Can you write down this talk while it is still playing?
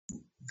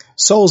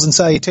Souls and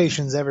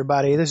salutations,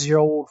 everybody. This is your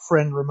old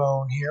friend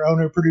Ramon here,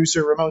 owner,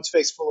 producer, Ramon's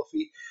Face Full of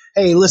Feet.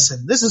 Hey,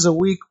 listen, this is a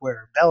week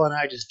where Belle and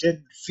I just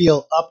didn't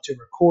feel up to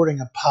recording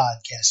a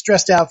podcast.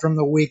 Stressed out from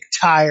the week,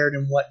 tired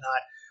and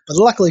whatnot. But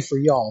luckily for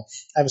y'all,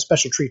 I have a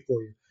special treat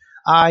for you.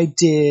 I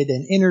did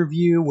an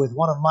interview with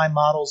one of my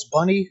models,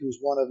 Bunny, who's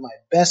one of my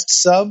best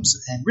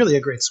subs and really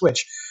a great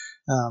switch.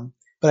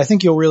 But I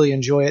think you'll really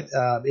enjoy it.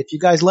 If you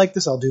guys like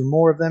this, I'll do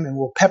more of them, and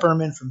we'll pepper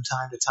them in from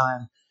time to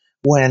time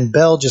when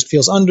Belle just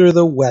feels under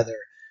the weather.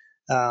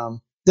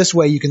 This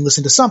way you can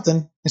listen to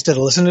something instead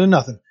of listening to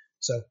nothing.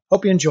 So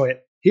hope you enjoy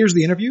it. Here's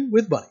the interview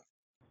with Bunny.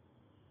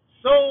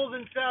 Souls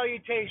and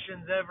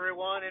salutations,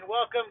 everyone, and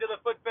welcome to the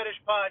Foot Fetish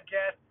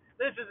Podcast.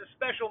 This is a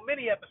special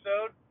mini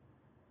episode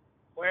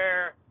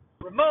where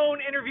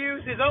Ramon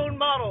interviews his own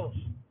models.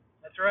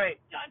 That's right.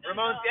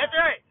 Ramon's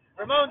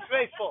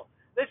faithful.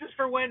 This is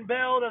for when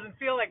Belle doesn't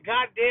feel like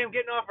goddamn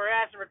getting off her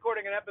ass and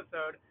recording an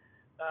episode.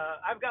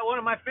 I've got one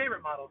of my favorite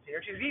models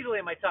here. She's easily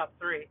in my top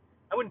 3.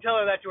 I wouldn't tell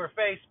her that to her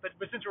face, but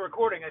since we're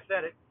recording, I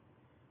said it.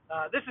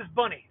 This is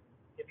Bunny.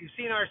 If you've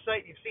seen our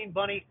site, you've seen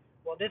Bunny.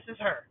 Well, this is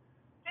her.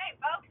 Hey,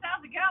 folks,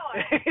 how's it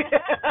going?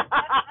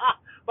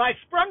 But I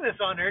sprung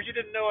this on her. She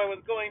didn't know I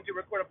was going to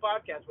record a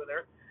podcast with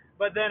her.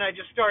 But then I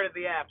just started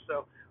the app.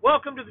 So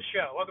welcome to the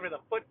show. Welcome to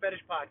the Foot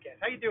Fetish Podcast.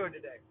 How you doing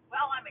today?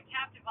 Well, I'm a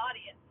captive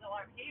audience, so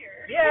I'm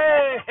here.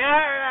 Yay!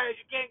 All right,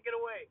 you can't get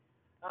away.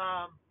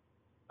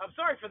 I'm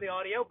sorry for the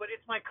audio, but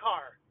it's my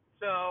car.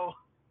 So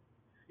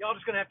y'all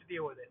just going to have to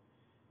deal with it.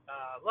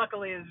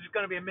 Luckily, this is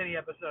going to be a mini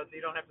episode, so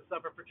you don't have to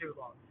suffer for too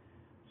long.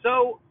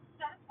 So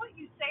that's what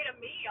you say to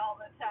me all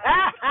the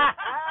time.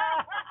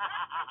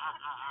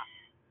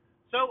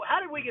 So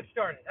how did we get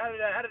started? How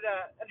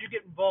did you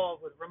get involved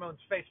with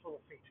Ramon's Face Full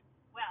of Feet?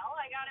 Well,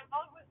 I got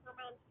involved with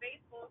Ramon's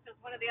Faithful because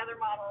one of the other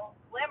models,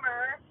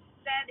 Glimmer,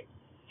 said,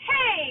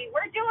 hey,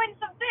 we're doing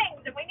some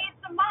things and we need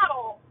some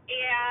models.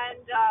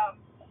 And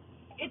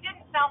it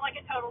didn't sound like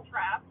a total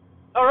trap.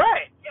 All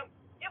right. It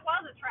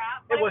was a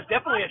trap. It was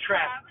definitely a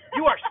trap.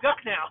 You are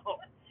stuck now.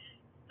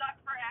 Stuck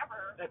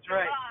forever. That's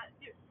right.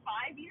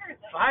 5 years.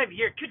 5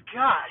 years. Good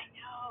God. I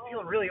know.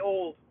 Feeling really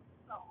old.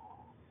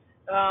 Oh.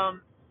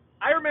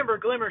 I remember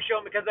Glimmer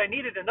showing because I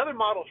needed another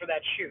model for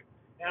that shoot.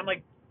 And I'm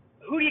like,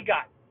 who do you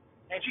got?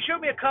 And she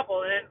showed me a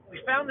couple, and then we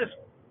found this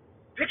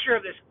picture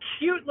of this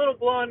cute little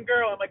blonde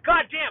girl. I'm like,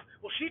 God damn,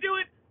 will she do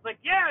it? I'm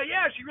like, yeah,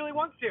 she really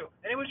wants to.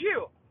 And it was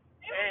you.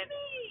 It was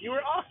me. You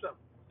were awesome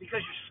because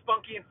you're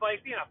spunky and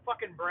feisty and a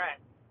fucking brat.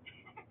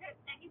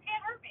 And you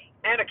can't hurt me.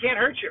 And I can't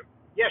hurt you.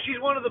 Yeah,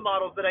 she's one of the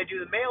models that I do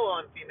the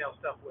male-on-female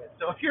stuff with.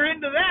 So if you're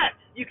into that,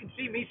 you can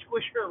see me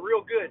squish her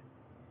real good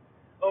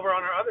over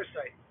on our other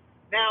site.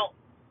 Now,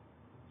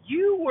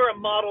 you were a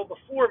model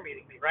before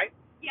meeting me, right?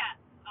 Yes.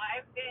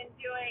 I've been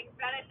doing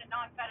fetish and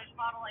non-fetish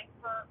modeling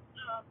for,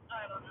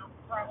 I don't know,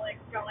 probably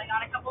going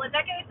on a couple of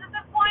decades at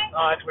this point.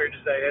 Oh, that's weird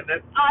to say, isn't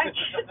it? I'm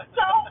just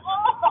so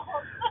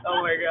old.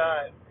 Oh, my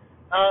God.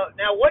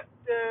 Now, what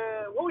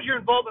was your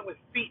involvement with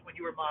feet when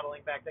you were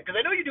modeling back then? Because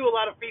I know you do a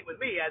lot of feet with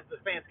me, as the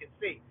fans can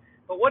see.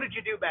 But what did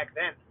you do back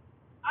then?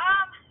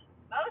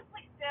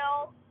 Mostly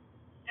still,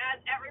 as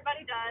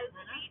everybody does.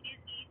 Feet is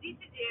easy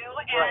to do,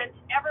 Right. and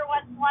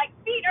everyone's like,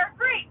 feet are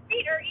great,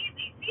 feet are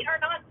easy, feet are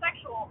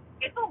non-sexual.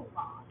 It's a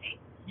lie.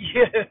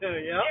 Yeah.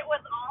 It was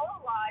all a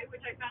lie,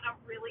 which I found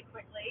out really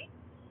quickly.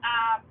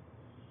 I've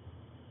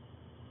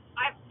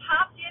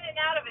popped in and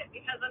out of it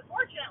because,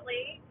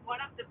 unfortunately, one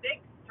of the big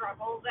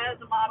struggles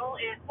as a model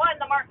is, one,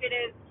 the market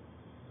is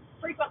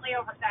frequently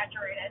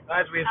oversaturated.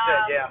 As we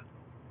said, yeah.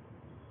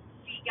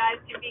 Feet guys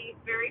can be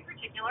very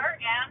particular,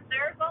 and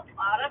there's a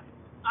lot of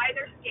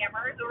either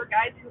scammers or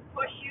guys who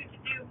push you to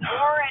do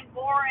more and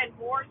more and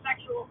more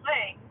sexual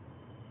things,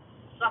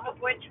 some of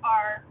which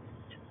are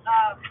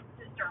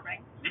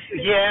disturbing.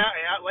 Yeah,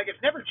 like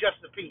it's never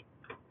just the feet.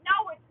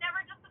 No, it's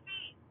never just the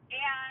feet.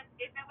 And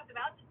if it was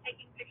about just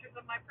taking pictures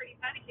of my pretty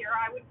pedicure,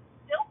 I would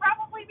still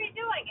probably be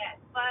doing it.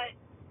 But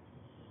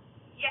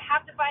you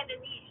have to find a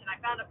niche, and I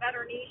found a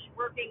better niche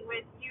working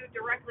with you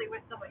directly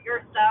with some of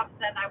your stuff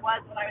than I was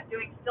when I was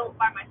doing stills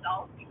by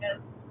myself, because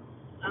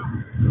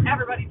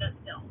everybody does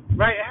stills.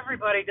 Right,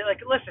 everybody.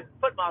 Like, listen,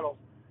 foot models.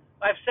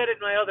 I've said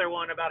it in my other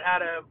one about how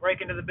to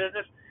break into the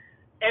business.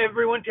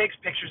 Everyone takes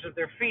pictures of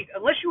their feet.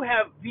 Unless you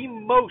have the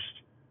most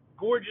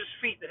gorgeous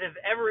feet that have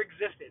ever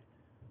existed,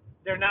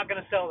 they're not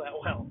going to sell that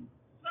well.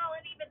 Well,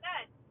 and even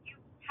then, you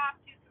have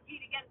to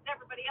compete against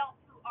everybody else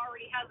who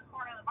already has a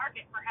corner of the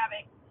market for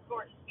having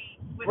gorgeous feet.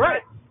 With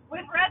Right.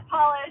 With red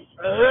polish.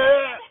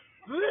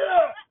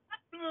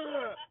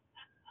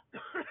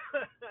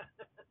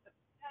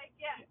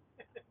 Again,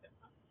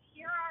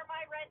 here are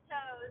my red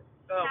toes.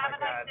 Oh, Have my a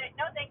nice God. day.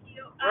 No, thank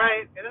you.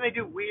 Right, and then they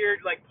do weird,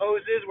 like,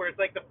 poses where it's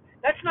like,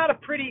 that's not a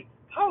pretty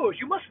pose.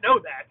 You must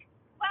know that.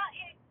 Well,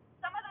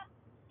 some of the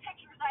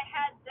pictures I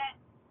had that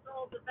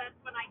sold the best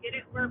when I did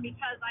it were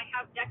because I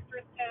have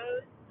dexterous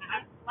toes.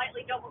 I'm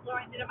slightly double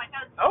jointed in my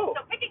toes. Oh.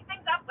 So picking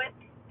things up with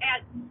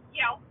and,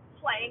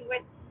 playing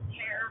with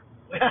hair.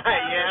 With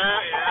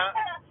Yeah.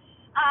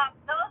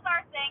 Those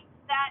are things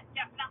that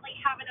definitely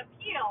have an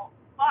appeal.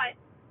 But,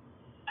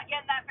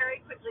 again, that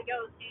very quickly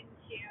goes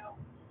into,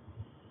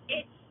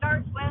 it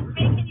starts with,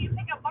 hey, can you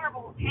pick up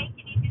marbles? Hey,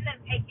 can you do this?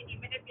 Hey, can you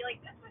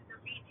manipulate this with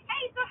your feet?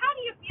 Hey, so how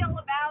do you feel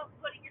about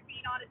putting your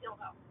feet on a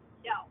dildo?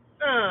 No.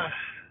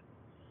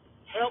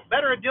 Well,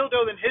 better a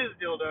dildo than his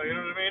dildo, you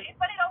know what I mean?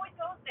 But it always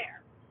goes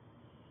there.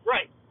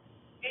 Right.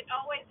 It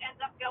always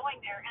ends up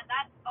going there, and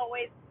that's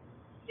always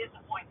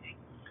disappointing.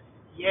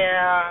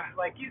 Yeah,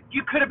 like you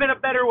could have been a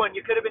better one.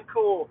 You could have been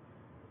cool.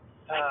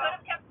 I could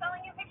have kept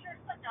selling you pictures,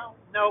 but no.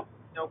 Nope.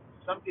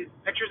 Some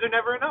pictures are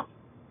never enough.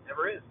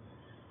 Never is.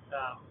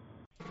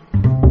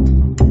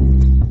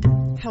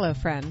 Hello,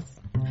 friends.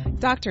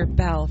 Dr.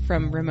 Bell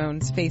from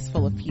Ramon's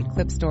Faceful of Feet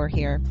Clip Store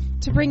here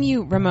to bring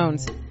you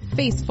Ramon's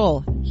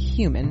Faceful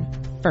Human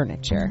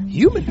Furniture.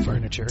 Human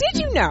furniture?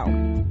 Did you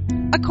know?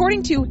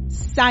 According to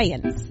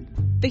science,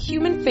 the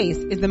human face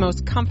is the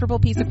most comfortable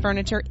piece of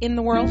furniture in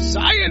the world.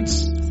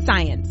 Science!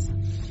 Science.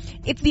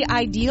 It's the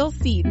ideal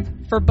seat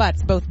for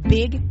butts both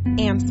big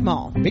and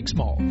small. Big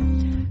small.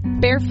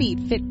 Bare feet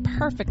fit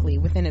perfectly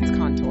within its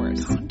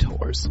contours.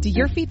 Contours? Do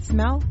your feet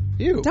smell?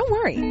 Ew. Don't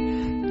worry.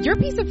 Your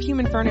piece of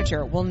human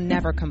furniture will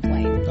never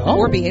complain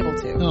or be able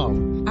to.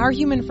 Oh. Our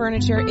human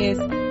furniture is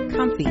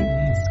comfy,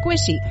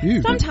 squishy,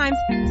 Ew. sometimes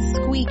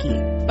squeaky,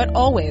 but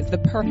always the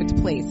perfect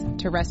place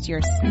to rest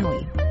your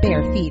smelly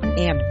bare feet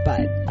and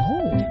butt. Oh.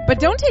 But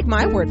don't take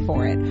my word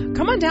for it.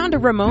 Come on down to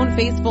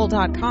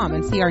RamonFaceful.com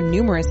and see our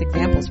numerous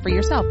examples for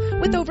yourself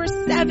with over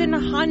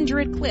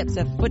 700 clips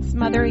of foot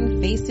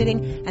smothering, face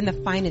sitting, and the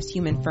finest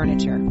human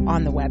furniture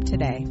on the web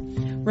today.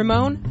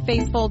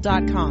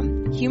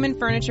 RamonFaceful.com. Human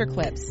furniture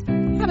clips.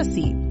 Have a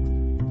seat.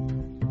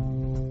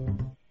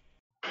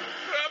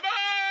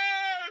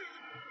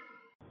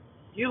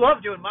 You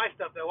love doing my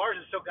stuff, though. Ours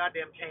is so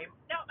goddamn tame.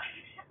 No,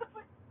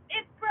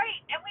 it's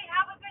great, and we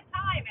have a good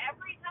time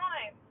every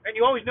time. And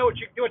you always know what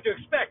to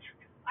expect.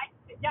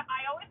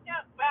 I always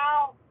know.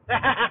 Well,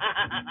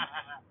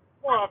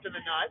 more often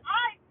than not.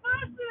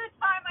 most of the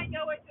time I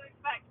know what to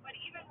expect, but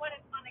even when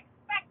it's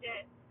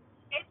unexpected,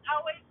 it's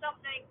always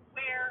something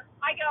where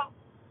I go,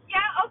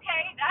 yeah,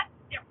 okay, that's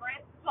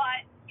different,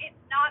 but it's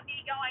not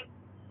me going,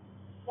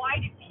 why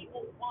do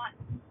people want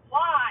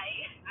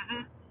why?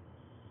 Mm-hmm.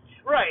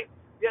 Right.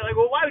 Yeah, like,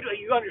 well, why would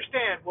you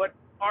understand what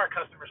our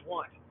customers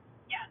want?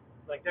 Yes.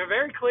 Like, they're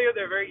very clear,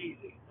 they're very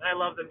easy, and I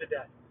love them to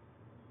death.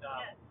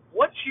 Yes.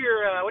 What's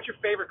your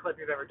favorite clip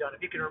you've ever done,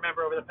 if you can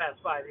remember, over the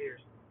past 5 years?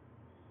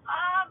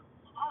 Oh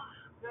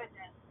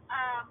goodness.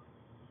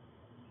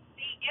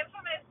 The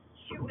infamous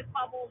shoot with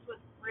bubbles was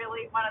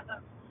really one of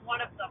the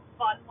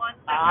fun ones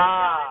that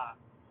we've done.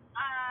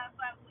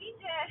 But we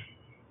did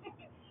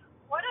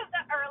one of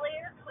the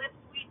earlier clips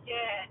we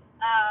did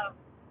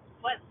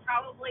was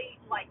probably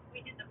like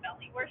we did the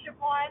belly worship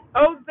one.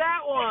 Oh,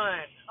 that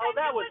one. Oh,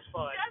 that was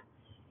fun.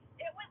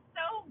 It was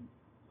so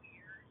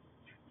weird.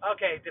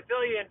 Okay, to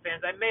fill you in,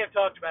 fans, I may have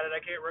talked about it, I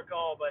can't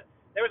recall, but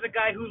there was a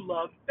guy who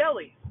loved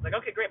bellies. Like,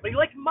 okay, great, but he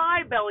liked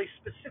my belly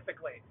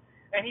specifically,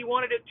 and he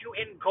wanted it to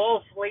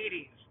engulf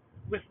ladies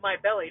with my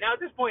belly. Now,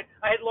 at this point,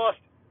 I had lost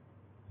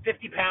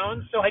 50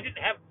 pounds, so I didn't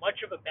have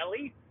much of a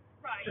belly.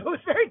 Right. So it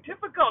was very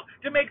difficult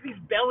to make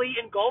these belly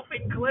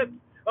engulfing clips.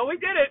 But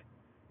we did it.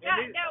 Yeah,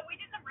 no, we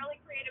did some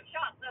really creative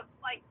shots of,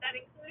 like, that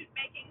include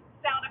making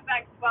sound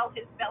effects while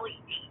his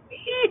belly ate me.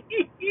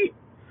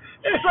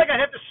 It's like I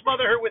had to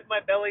smother her with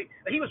my belly.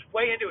 He was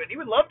way into it. He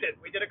loved it.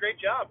 We did a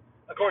great job,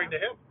 according to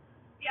him.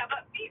 Yeah,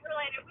 but feet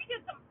related, we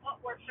did some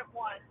foot worship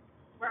ones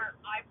where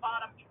I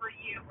bottomed for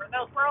you, where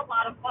those were a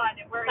lot of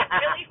fun and where it's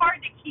really hard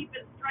to keep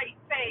a straight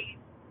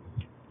face.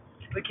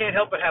 We can't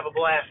help but have a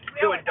blast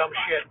doing dumb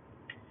shit.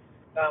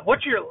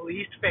 What's your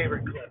least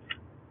favorite clip?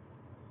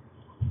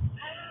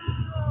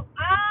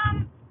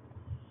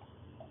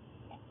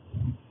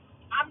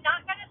 I'm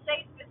not going to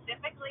say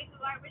specifically who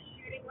I was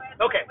shooting with.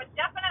 Okay. But it was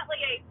definitely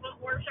a foot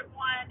worship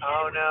one.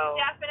 Oh, and no.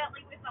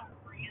 Definitely with some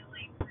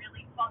really,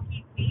 really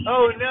funky feet.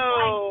 Oh, and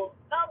no.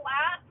 Like the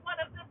last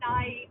one of the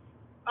night.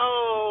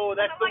 Oh,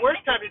 that's the worst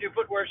time to do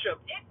foot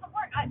worship. It's the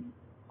worst. I'm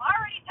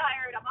already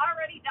tired. I'm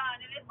already done.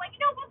 And it's like,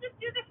 we'll just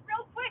do this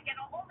real quick.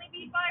 It'll only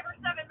be 5 or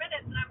 7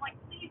 minutes. And I'm like,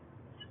 please.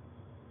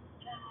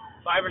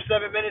 5 or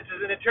 7 minutes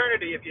is an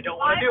eternity if you don't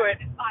want to do it.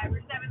 5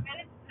 or 7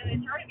 minutes is an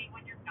eternity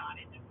when you're not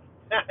into it.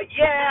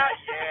 Yeah.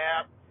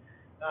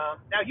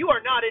 Now, you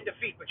are not into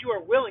feet, but you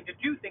are willing to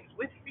do things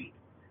with feet.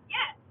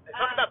 Yes. And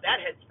talk about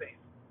that headspace.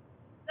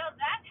 So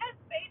that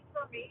headspace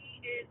for me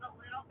is a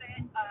little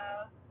bit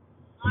of,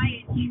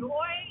 I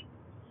enjoy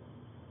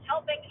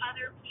helping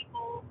other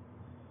people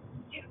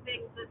do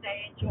things that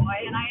they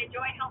enjoy, and I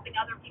enjoy helping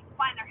other people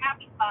find their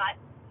happy spot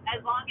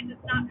as long as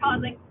it's not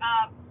causing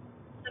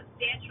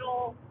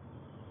substantial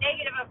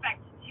negative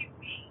effects to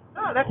me.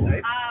 Oh, that's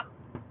nice.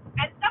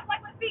 And stuff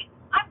like with feet.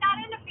 I'm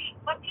not into feet,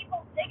 but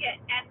people dig it,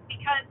 and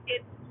because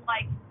it's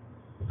like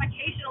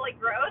occasionally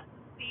gross,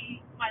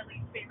 see my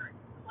least favorite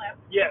clip.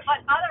 Yes.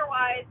 But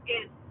otherwise,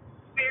 it's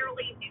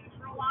fairly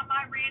neutral on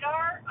my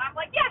radar. I'm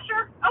like, yeah,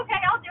 sure, okay,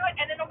 I'll do it,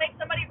 and it'll make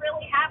somebody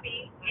really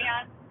happy,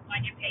 and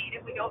I get paid,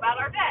 and we go about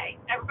our day.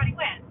 Everybody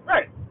wins.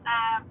 Right.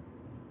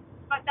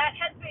 But that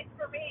headspace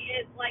for me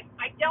is like,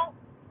 I don't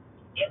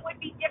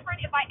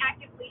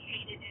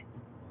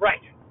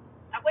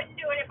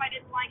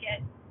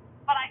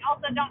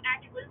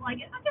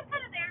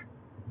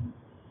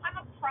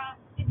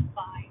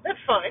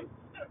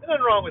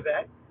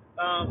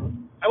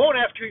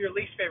who your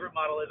least favorite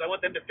model is. I want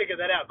them to figure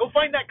that out. Go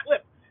find that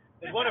clip.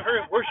 There's one of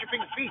her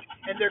worshiping feet,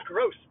 and they're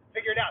gross.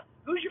 Figure it out.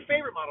 Who's your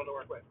favorite model to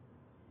work with?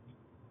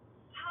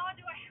 How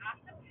do I have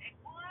to pick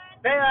one?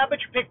 I bet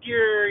you picked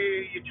your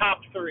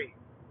top 3.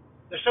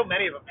 There's so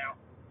many of them now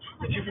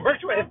that you've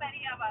worked with. So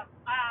many of them.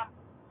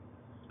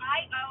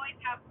 I always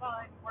have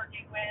fun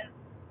working with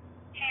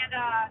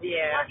Panda,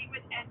 working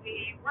with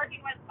Envy,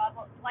 working with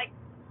Bubble. Like,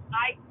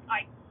 I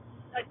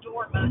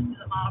adore most of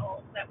the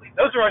models that we've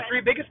Those are our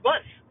with. 3 biggest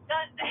butts.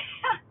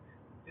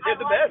 They're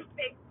the best.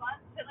 Big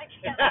butts and I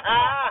can't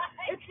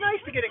It's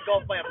nice to get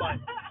engulfed by a butt.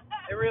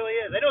 It really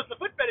is. I know it's the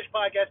Foot Fetish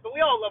podcast, but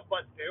we all love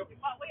butts too.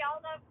 But we all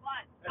love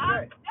butts. That's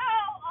right. No,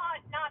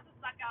 not to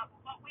suck up,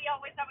 but we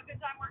always have a good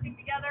time working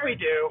together. We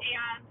do.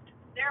 And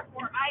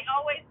therefore, I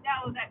always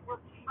know that we're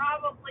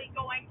probably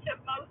going to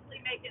mostly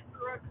make it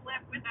through a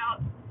clip without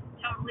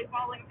totally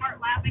falling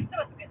apart laughing,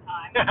 so it's a good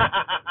time.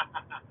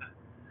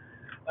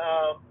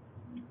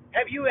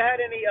 Have you had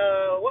any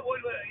what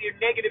your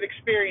negative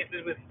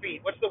experiences with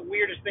feet? What's the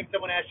weirdest thing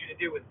someone asked you to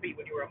do with feet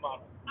when you were a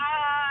model?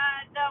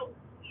 The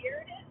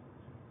weirdest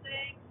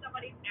thing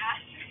somebody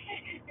asked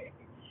me.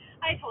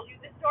 I told you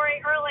this story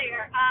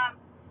earlier.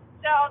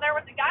 So there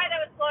was a guy that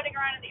was floating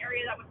around in the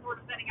area that was sort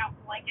of sending out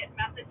blanket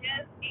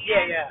messages.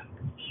 And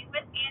he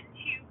was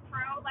into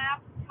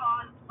prolapse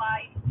caused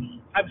by feet.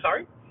 I'm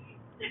sorry?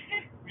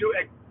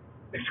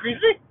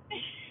 Excuse me?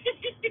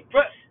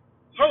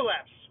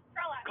 Prolapse.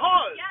 Prolapse.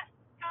 Cause. Yes,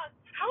 cause.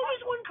 How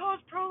does one cause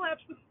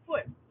prolapse with the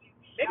foot?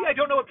 Maybe I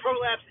don't know what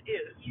prolapse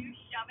is. You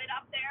shove it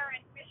up there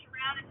and fish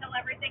around until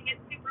everything gets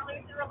super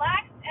loose and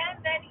relaxed, and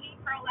then he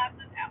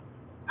prolapses out.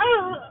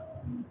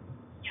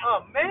 Yeah.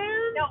 Oh,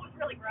 man. No, it was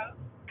really gross.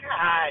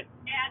 God.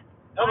 And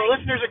the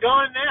listeners are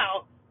gone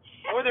now.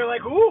 Or they're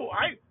like, ooh,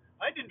 I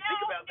didn't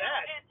think about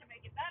that. And to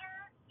make it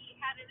better, he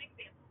had an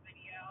example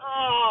video.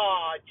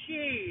 Oh,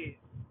 jeez.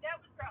 That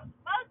was gross.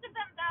 Most of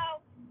them,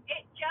 though,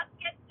 it just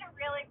gets to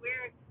really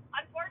weird.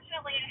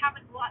 Unfortunately, it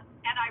happens a lot.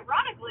 And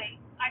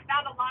ironically, I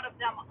found a lot of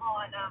them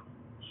on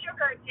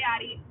sugar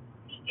daddy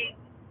seeking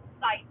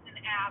sites and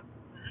apps,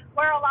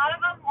 where a lot of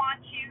them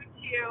want you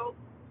to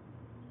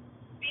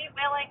be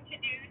willing to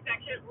do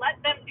let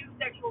them do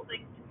sexual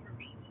things to your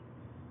feet.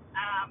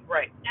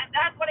 Right. And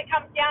that's what it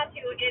comes down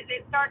to. Is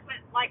it starts with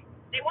like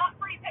they want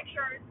free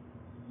pictures,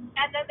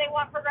 and then they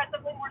want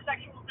progressively more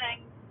sexual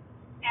things,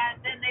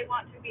 and then they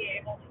want to be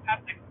able to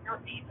have sex with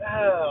your feet.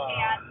 Oh.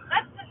 And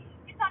that's just,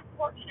 it's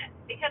unfortunate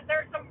because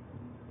there's some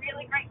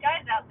really great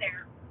guys out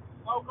there.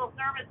 Local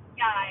service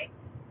guy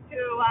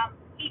who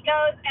he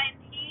goes and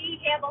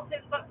he handles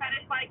his foot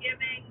fetish by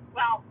giving,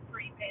 well,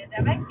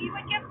 pre-pandemic, he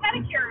would give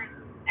pedicures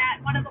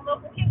at one of the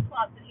local kink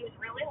clubs, and he was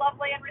really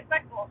lovely and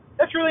respectful.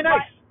 That's really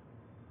nice.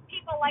 But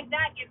people like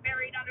that get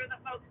buried under the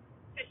folks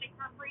fishing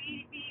for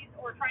freebies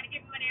or trying to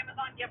give you an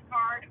Amazon gift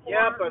card.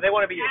 Or they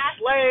want to be your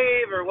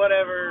slave or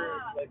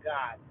whatever. Like,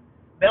 God.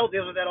 Mel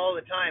deals with that all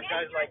the time.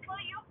 Guys like, will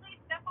you please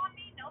step on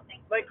me? No,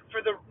 thank you. Like,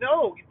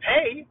 you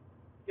pay.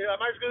 You know, I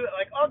might as well,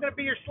 like, oh, I'm going to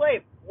be your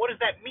slave. What does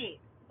that mean?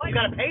 You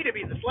got to pay to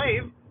be the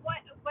slave.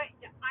 What?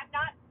 I'm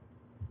not.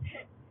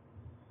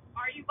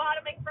 Are you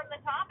bottoming from the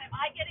top? Am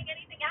I getting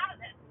anything out of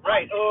this?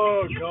 Right.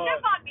 You God.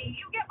 step on me.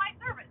 You get my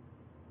service.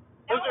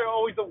 Those are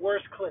always the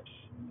worst clips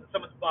when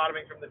someone's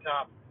bottoming from the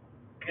top.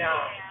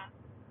 God.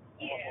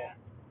 Yeah.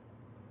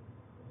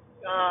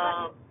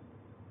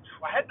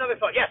 I had another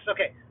thought. Yes,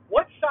 okay.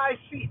 What size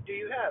feet do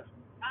you have?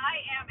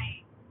 I am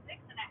a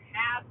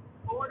 6.5,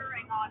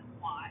 bordering on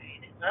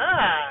wide.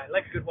 I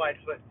like a good wide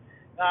foot.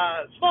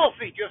 Small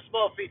feet. You have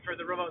small feet for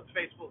the Ramon's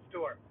Faithful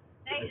store.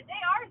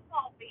 They are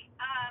small feet.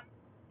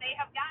 They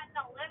have gotten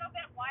a little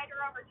bit wider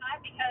over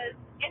time because,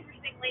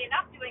 interestingly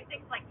enough, doing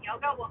things like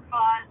yoga will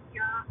cause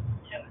your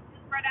toes to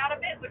spread out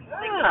a bit, which will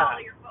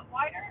make your foot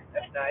wider.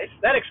 That's nice.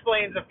 That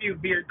explains a few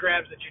beard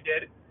grabs that you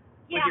did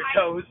with your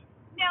toes.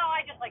 No,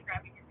 I just like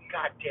grabbing your beard.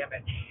 God damn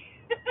it.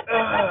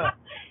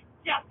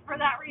 Just for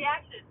that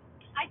reaction.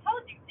 I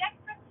told you,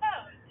 dexterous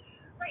toes.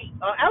 Great.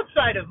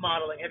 Outside of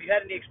modeling, have you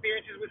had any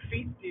experiences with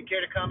feet? Do you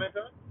care to comment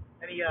on?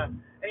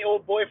 Any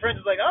old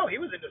boyfriends was like, oh,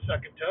 he was into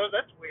sucking toes,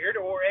 that's weird,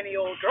 or any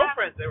old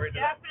girlfriends that were into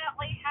that?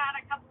 Definitely had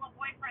a couple of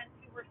boyfriends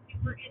who were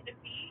super into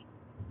feet.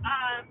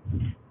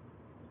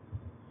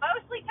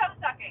 Mostly toe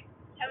sucking.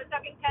 Toe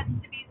sucking tends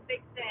to be the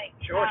big thing.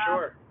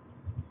 Sure.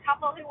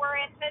 Couple who were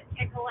into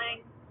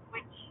tickling,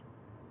 which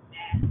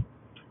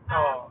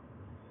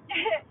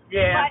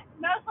yeah. But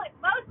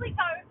mostly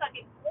toe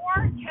sucking.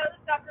 More toe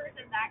suckers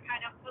and that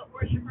kind of foot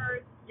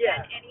worshippers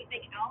than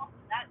anything else.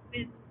 That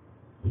seems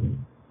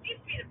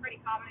to be the pretty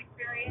common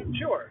experience.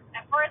 Sure.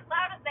 And for as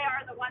loud as they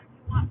are, the ones who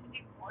want to do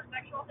more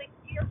sexual things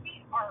to your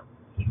feet are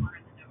fewer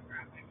in the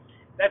demographic.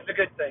 That's a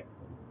good thing.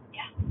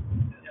 Yeah.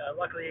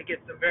 Luckily, you get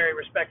some very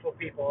respectful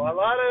people. A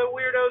lot of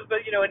weirdos,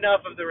 but,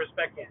 enough of the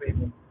respectful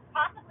people.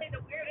 Possibly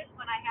the weirdest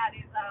one I had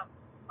is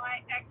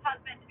my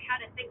ex-husband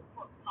had a thing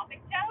for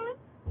pumping toes.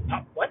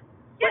 What?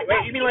 Yeah,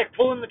 wait, you mean like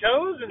pulling the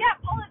toes? Yeah,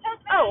 pulling the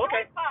toes. Oh,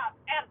 okay. Pop.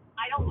 And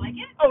I don't like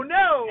it. Oh,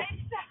 no. And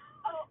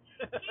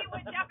so he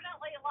would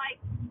definitely,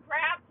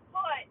 grab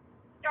foot,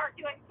 start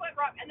doing foot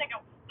rub, and then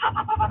go, pop.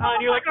 And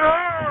you're like,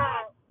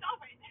 "Argh!"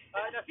 Stop it.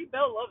 Now, see,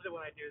 Belle loves it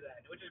when I do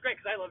that, which is great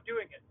because I love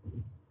doing it.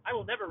 I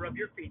will never rub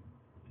your feet.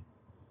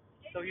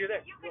 So you're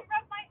there. You can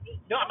rub my feet.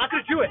 No, I'm not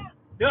going to do it.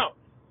 No,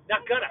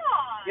 not gonna. Come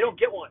on. You don't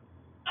get one.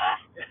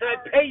 And I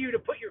pay you to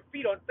put your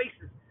feet on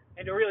faces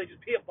and to really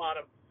just be a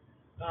bottom.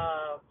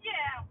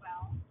 Yeah,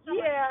 well.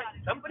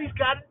 Somebody's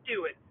got to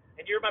do it.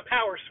 And you're my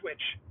power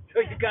switch,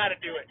 so you got to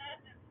do it.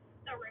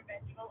 The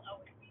revenge will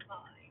always be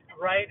mine.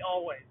 Right,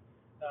 always.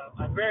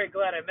 I'm very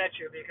glad I met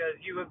you because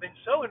you have been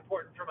so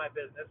important for my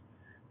business.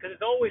 Because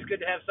it's always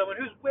good to have someone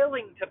who's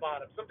willing to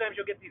bottom. Sometimes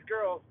you'll get these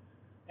girls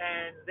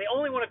and they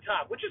only want to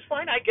top, which is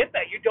fine. I get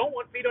that. You don't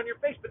want feet on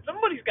your face, but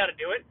somebody's got to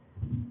do it.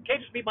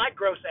 Can't just be my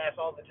gross ass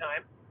all the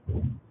time.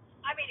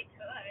 I mean, it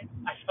could.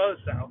 I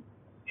suppose so.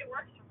 It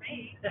works for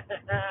me.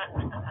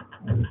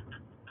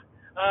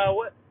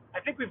 What? I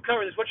think we've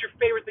covered this. What's your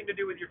favorite thing to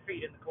do with your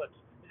feet in the clips?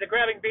 Is it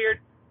grabbing beard?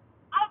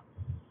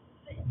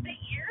 The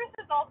ears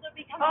has also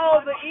become.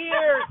 Oh, the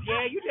ears.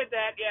 Yeah, you did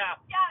that.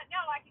 Yeah. Yeah, no,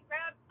 I can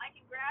grab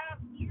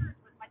ears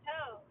with my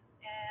toes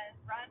and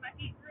run my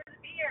feet through the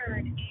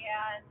beard and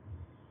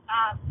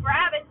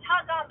grab and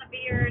tug on the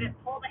beard and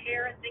pull the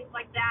hair and things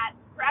like that.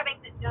 Grabbing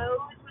the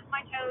nose with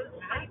my toes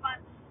is pretty fun.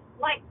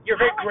 Like You're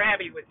very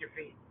grabby with your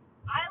feet.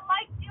 I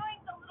like doing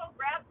the little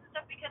grabs and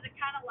stuff because it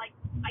kind of like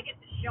I get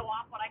to show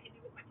off what I can do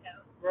with my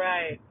toes.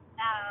 Right.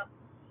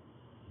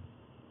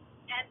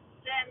 And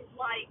then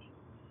like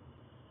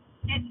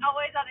it's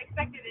always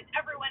unexpected and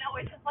everyone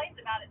always complains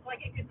about it, so I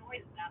get good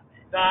noises out of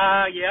it.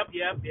 Yep.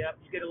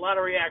 You get a lot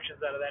of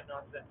reactions out of that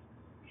nonsense.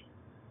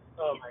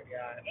 Oh my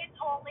God. It's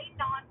only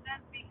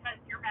nonsense because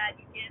you're mad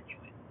you can't do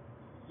it.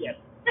 Yes.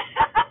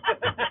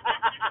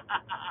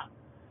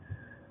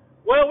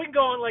 Well, we can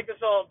go on like this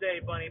all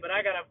day, Bunny, but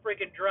I got a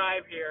freaking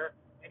drive here,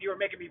 and you were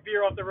making me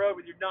veer off the road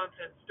with your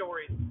nonsense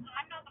stories.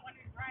 I'm not the one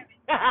who's driving.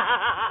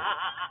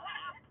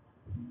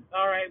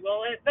 All right,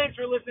 well, thanks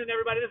for listening,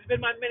 everybody. This has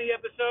been my mini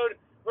episode.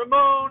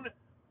 Ramon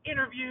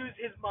interviews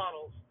his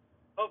models.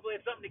 Hopefully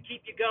it's something to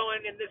keep you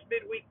going in this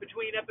midweek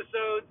between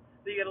episodes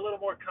so you get a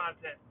little more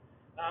content.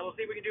 We'll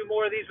see if we can do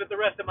more of these with the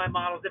rest of my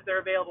models if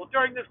they're available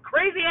during this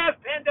crazy-ass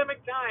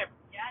pandemic time.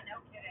 Yeah, no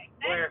kidding.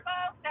 Thanks,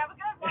 folks. Have a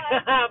good one.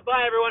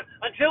 Bye, everyone.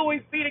 Until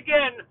we feed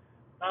again,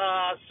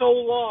 so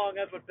long.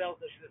 That's what Belle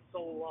says. She says,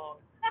 so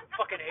long. I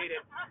fucking hate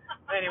it.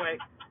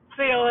 Anyway,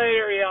 see you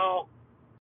later, y'all.